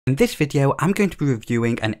In this video, I'm going to be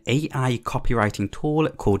reviewing an AI copywriting tool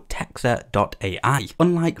called Texta.ai.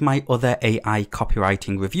 Unlike my other AI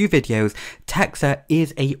copywriting review videos, Texta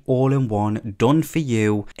is a all-in-one,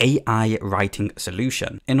 done-for-you AI writing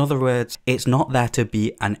solution. In other words, it's not there to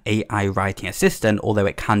be an AI writing assistant, although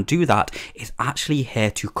it can do that. It's actually here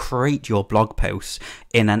to create your blog posts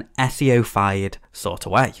in an SEO-fied sort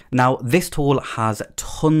of way. Now, this tool has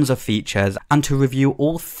tons of features, and to review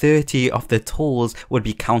all 30 of the tools would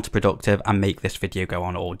be counterproductive and make this video go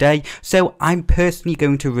on all day. So I'm personally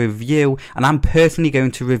going to review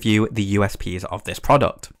the USPs of this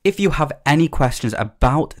product. If you have any questions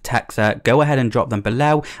about Texta, go ahead and drop them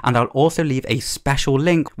below, and I'll also leave a special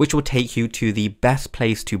link which will take you to the best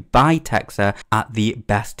place to buy Texta at the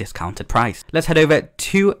best discounted price. Let's head over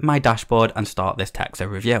to my dashboard and start this Texta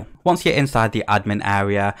review. Once you're inside the admin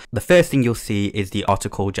area, the first thing you'll see is the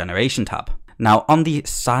article generation tab. Now on the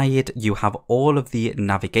side, you have all of the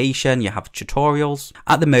navigation, you have tutorials.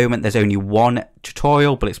 At the moment, there's only one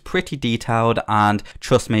tutorial, but it's pretty detailed, and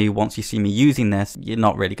trust me, once you see me using this, you're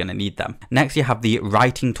not really going to need them. Next, you have the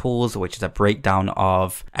writing tools, which is a breakdown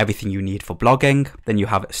of everything you need for blogging. Then you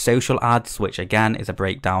have social ads, which again is a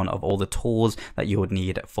breakdown of all the tools that you would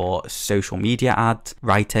need for social media ad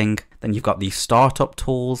writing. Then you've got the startup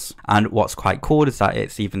tools, and what's quite cool is that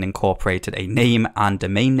it's even incorporated a name and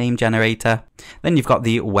domain name generator. Then you've got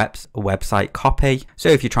the website copy. So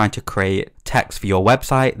if you're trying to create text for your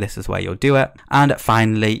website, this is where you'll do it. And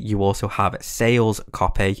finally, you also have sales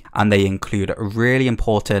copy, and they include really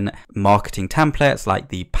important marketing templates like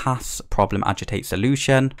the pass, problem, agitate,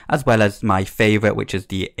 solution, as well as my favorite, which is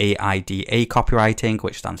the AIDA copywriting,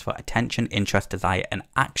 which stands for attention, interest, desire, and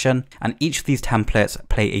action. And each of these templates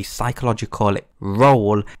play a psychological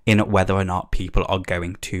role in whether or not people are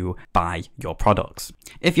going to buy your products.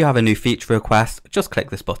 If you have a new feature request, just click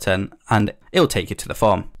this button and it'll take you to the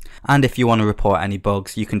form. And if you want to report any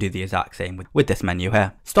bugs, you can do the exact same with this menu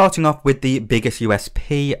here. Starting off with the biggest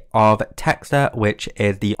USP of Texta, which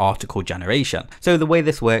is the article generation. So the way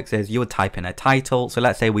this works is you would type in a title. So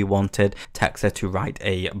let's say we wanted Texta to write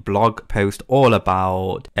a blog post all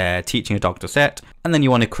about teaching a dog to sit. And then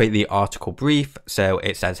you want to create the article brief. So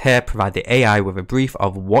it says here, provide the AI with a brief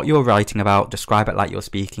of what you're writing about. Describe it like you're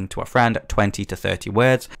speaking to a friend, 20 to 30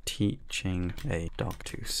 words. Teaching a dog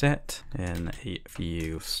to sit in a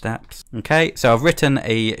few steps. Okay, so I've written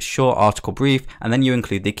a short article brief, and then you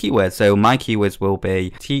include the keywords. So my keywords will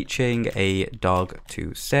be teaching a dog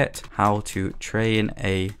to sit, how to train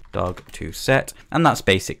a dog to sit, and that's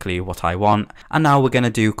basically what I want. And now we're going to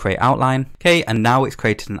do create outline. Okay, and now it's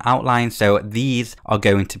created an outline. So these are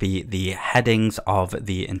going to be the headings of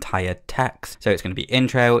the entire text. So it's going to be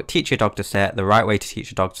intro, teach your dog to sit, the right way to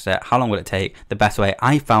teach your dog to sit, how long will it take, the best way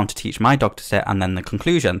I found to teach my dog to sit, and then the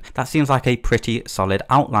conclusion. That seems like a pretty solid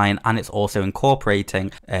outline, and it's also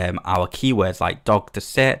incorporating our keywords like dog to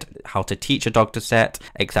sit, how to teach a dog to sit,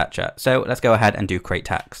 etc. So let's go ahead and do create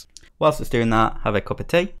text. Whilst it's doing that, have a cup of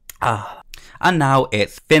tea. And now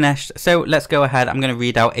it's finished. So let's go ahead. I'm going to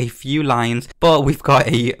read out a few lines, but we've got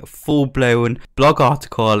a full-blown blog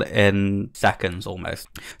article in seconds almost.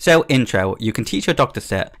 So intro, you can teach your dog to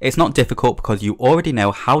sit. It's not difficult because you already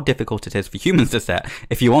know how difficult it is for humans to sit.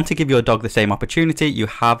 If you want to give your dog the same opportunity, you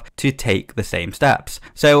have to take the same steps.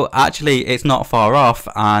 So actually it's not far off,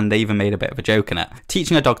 and they even made a bit of a joke in it.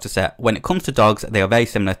 Teaching a dog to sit. When it comes to dogs, they are very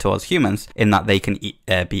similar to us humans in that they can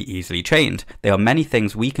be easily trained. There are many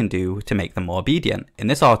things we can do to make them more obedient. In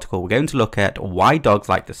this article, we're going to look at why dogs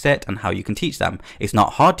like to sit and how you can teach them. It's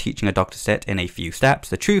not hard teaching a dog to sit in a few steps.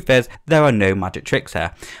 The truth is, there are no magic tricks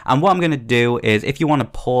here. And what I'm going to do is, if you want to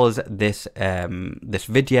pause this this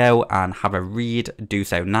video and have a read, do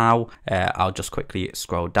so now. I'll just quickly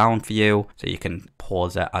scroll down for you so you can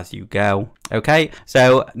pause it as you go. Okay,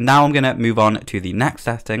 so now I'm going to move on to the next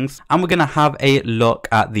settings, and we're going to have a look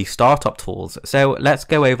at the startup tools. So let's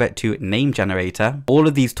go over to name generator. All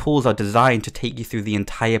of these tools are designed to take you through the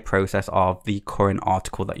entire process of the current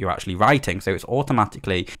article that you're actually writing. So it's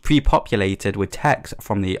automatically pre-populated with text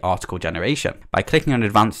from the article generation. By clicking on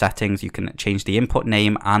advanced settings, you can change the input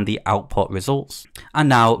name and the output results. And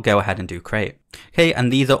now go ahead and do create. Okay,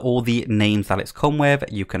 and these are all the names that it's come with.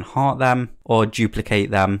 You can heart them or duplicate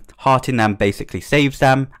them. Hearting them basically saves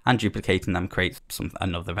them, and duplicating them creates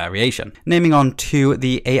another variation. Naming on to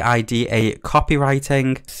the AIDA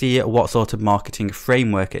copywriting, see what sort of marketing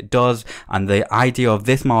framework it does. And the idea of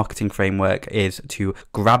this marketing framework is to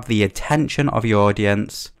grab the attention of your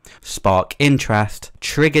audience, spark interest,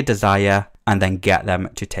 trigger desire, and then get them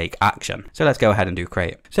to take action. So let's go ahead and do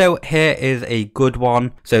create. So here is a good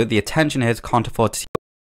one. So the attention is can't afford to see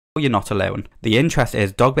you're not alone. The interest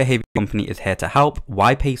is dog behavior company is here to help.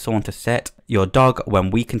 Why pay someone to sit your dog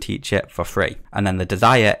when we can teach it for free? And then the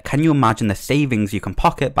desire, can you imagine the savings you can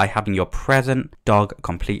pocket by having your present dog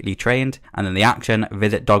completely trained? And then the action,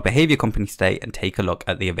 visit dog behavior company today and take a look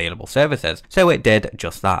at the available services. So it did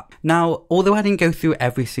just that. Now, although I didn't go through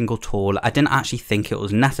every single tool, I didn't actually think it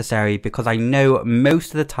was necessary because I know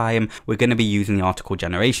most of the time we're going to be using the article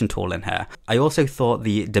generation tool in here. I also thought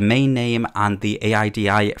the domain name and the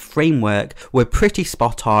AIDI framework were pretty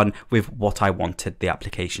spot on with what I wanted the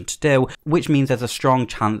application to do, which means there's a strong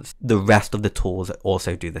chance the rest of the tools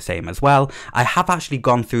also do the same as well. I have actually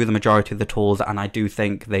gone through the majority of the tools and I do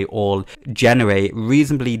think they all generate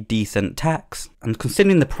reasonably decent text, and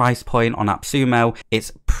considering the price point on AppSumo,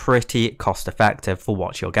 it's pretty cost effective for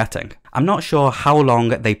what you're getting. I'm not sure how long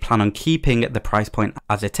they plan on keeping the price point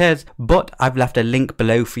as it is, but I've left a link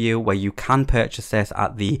below for you where you can purchase this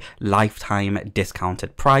at the lifetime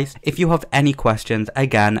discounted price. If you have any questions,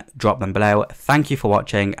 again, drop them below. Thank you for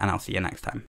watching and I'll see you next time.